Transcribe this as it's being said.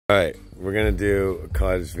Alright, we're gonna do a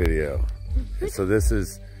cottage video. So this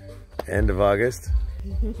is end of August,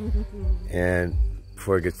 and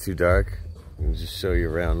before it gets too dark, I'll just show you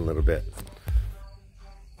around a little bit.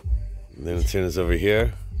 And then Tina's over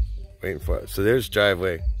here, waiting for us. So there's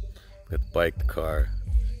driveway. Got the bike, the car.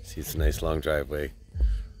 See, it's a nice long driveway.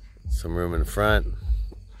 Some room in front.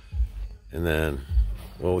 And then,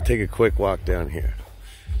 well, we'll take a quick walk down here.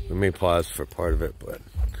 We may pause for part of it, but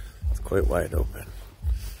it's quite wide open.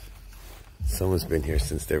 Someone's been here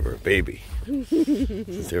since they were a baby.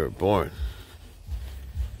 Since they were born.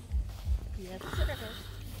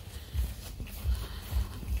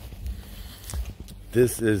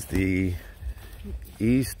 This is the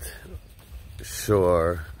east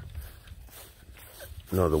shore,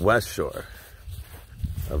 no, the west shore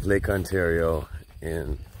of Lake Ontario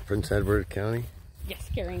in Prince Edward County. Yes,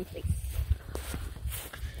 Carrying Place.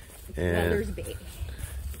 And Bay.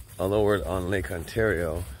 Although we're on Lake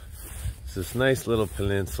Ontario, it's this nice little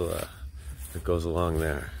peninsula that goes along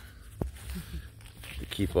there to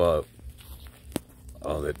keep all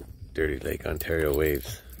the dirty Lake Ontario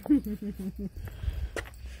waves.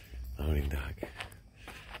 Loading dog.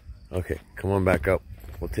 Okay, come on back up.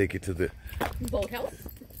 We'll take you to the boathouse.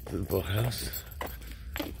 To the boathouse.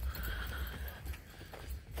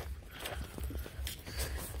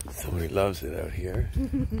 Somebody loves it out here.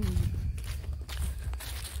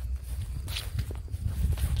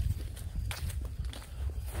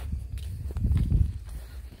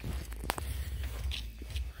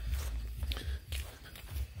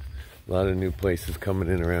 A lot of new places coming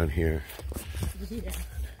in around here. Yeah.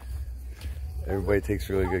 Everybody takes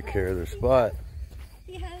really good care of their spot.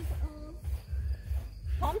 He has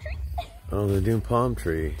palm tree. Oh, they're doing palm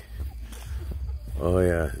tree. Oh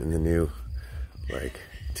yeah, in the new, like,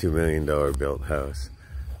 $2 million built house.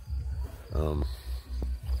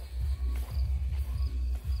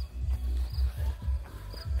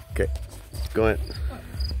 Okay, go in.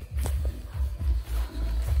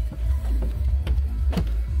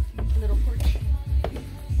 Little porch.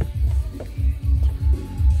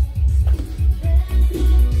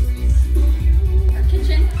 Our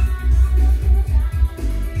kitchen.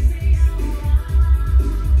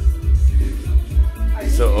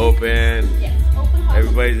 So open. Yes, open.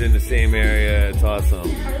 Everybody's in the same area. It's awesome.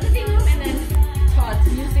 Our living room, and then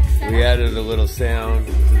Todd's music center. We added a little sound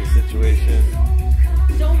to the situation.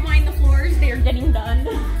 Don't mind the floors; they are getting done.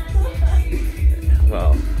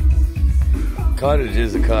 Well, cottage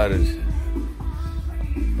is a cottage,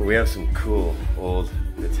 but we have some cool old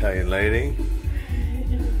Italian lighting.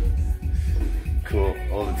 Cool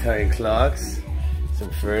old Italian clocks. Some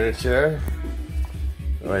furniture.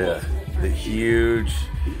 Oh yeah, the huge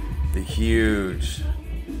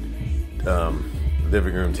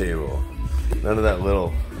living room table. None of that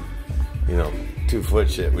little, 2-foot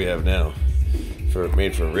shit we have now.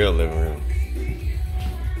 Made for a real living room.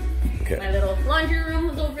 Okay. My little laundry room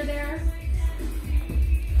was over there.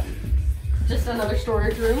 Just another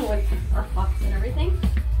storage room with our clocks and everything.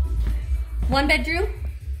 1 bedroom,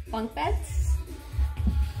 bunk beds.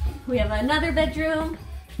 We have another bedroom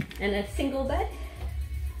and a single bed.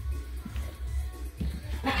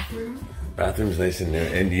 Bathroom. Bathroom's nice in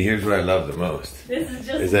there, and here's what I love the most. This is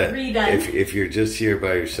just redone. If you're just here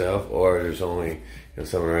by yourself, or there's only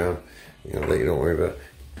someone around, that you don't worry about,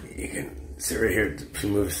 you can sit right here. If you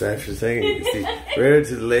move aside for a second, you can see right out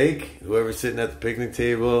to the lake. Whoever's sitting at the picnic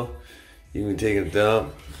table, you can take a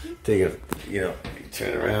dump, you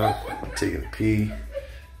turn around, taking a pee.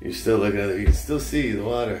 You're still looking at it. You can still see the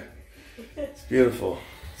water. It's beautiful.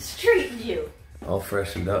 Street view. All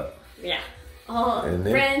freshened up. Yeah. All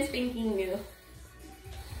brand spanking new.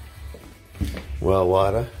 Well,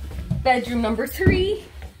 water. Bedroom number 3.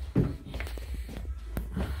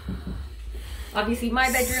 Obviously, my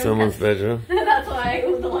bedroom. Someone's bedroom. That's why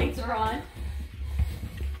the lights are on.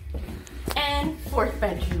 And 4th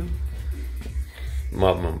bedroom.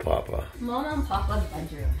 Mama and Papa. Mama and Papa's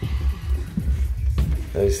bedroom.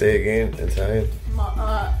 How do you say it again? Italian?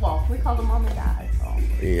 Well, we call them Mom and Dad. So.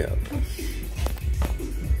 Yeah.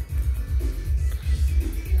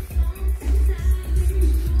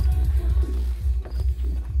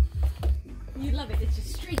 You love it. It's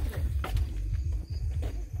just straight through.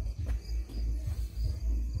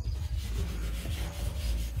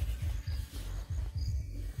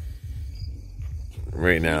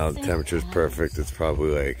 Right now, the temperature's perfect. It's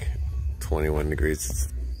probably like 21 degrees.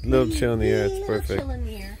 It's a little chill in the air. It's perfect. Chill in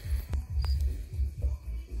the air.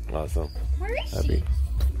 Awesome. Where is Happy. she?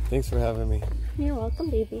 Thanks for having me. You're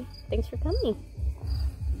welcome, baby. Thanks for coming.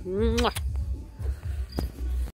 Mwah.